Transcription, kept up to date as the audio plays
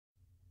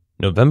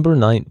November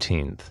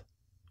 19th.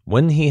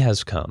 When he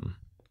has come.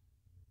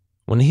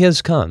 When he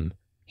has come,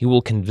 he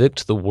will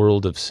convict the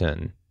world of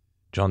sin.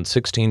 John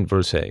 16,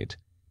 verse 8.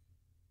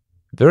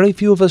 Very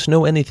few of us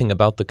know anything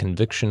about the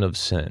conviction of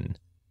sin.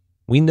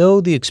 We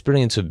know the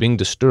experience of being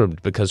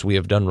disturbed because we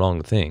have done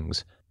wrong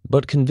things,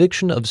 but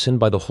conviction of sin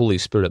by the Holy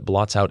Spirit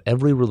blots out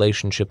every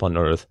relationship on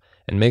earth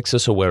and makes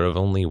us aware of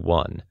only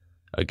one.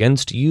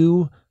 Against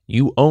you,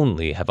 you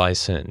only have I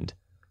sinned.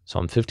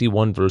 Psalm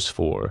 51, verse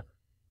 4.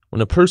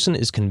 When a person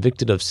is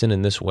convicted of sin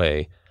in this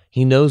way,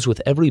 he knows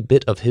with every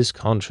bit of his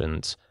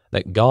conscience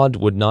that God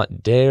would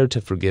not dare to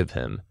forgive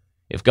him.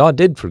 If God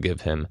did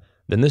forgive him,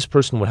 then this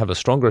person would have a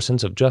stronger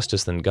sense of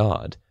justice than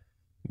God.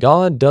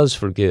 God does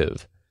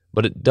forgive,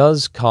 but it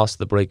does cost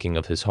the breaking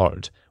of his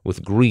heart,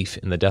 with grief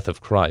in the death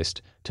of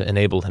Christ, to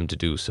enable him to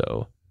do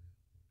so.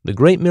 The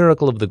great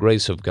miracle of the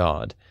grace of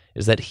God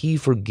is that he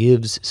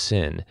forgives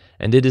sin,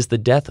 and it is the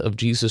death of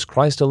Jesus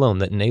Christ alone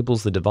that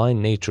enables the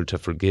divine nature to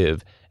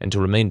forgive and to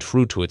remain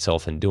true to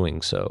itself in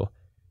doing so.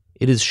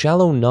 It is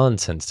shallow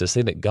nonsense to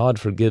say that God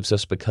forgives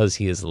us because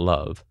he is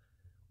love.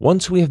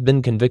 Once we have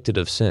been convicted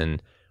of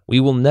sin, we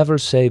will never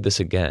say this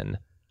again.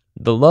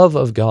 The love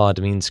of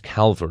God means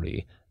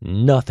Calvary,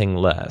 nothing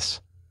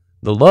less.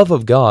 The love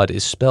of God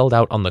is spelled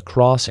out on the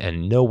cross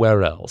and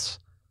nowhere else.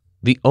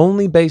 The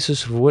only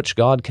basis for which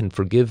God can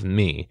forgive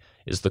me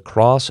is the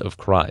cross of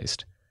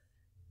Christ.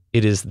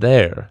 It is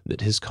there that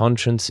his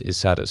conscience is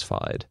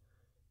satisfied.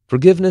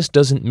 Forgiveness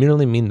doesn't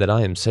merely mean that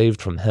I am saved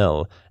from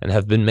hell and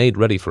have been made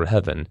ready for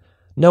heaven.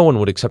 No one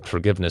would accept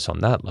forgiveness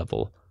on that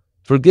level.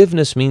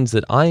 Forgiveness means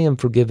that I am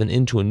forgiven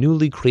into a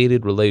newly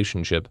created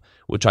relationship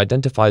which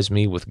identifies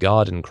me with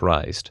God in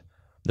Christ.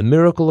 The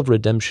miracle of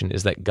redemption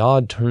is that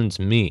God turns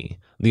me,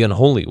 the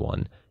unholy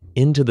one,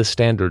 into the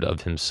standard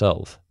of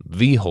himself,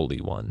 the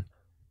Holy One.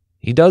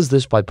 He does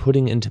this by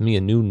putting into me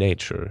a new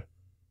nature,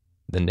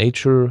 the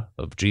nature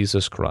of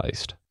Jesus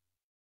Christ.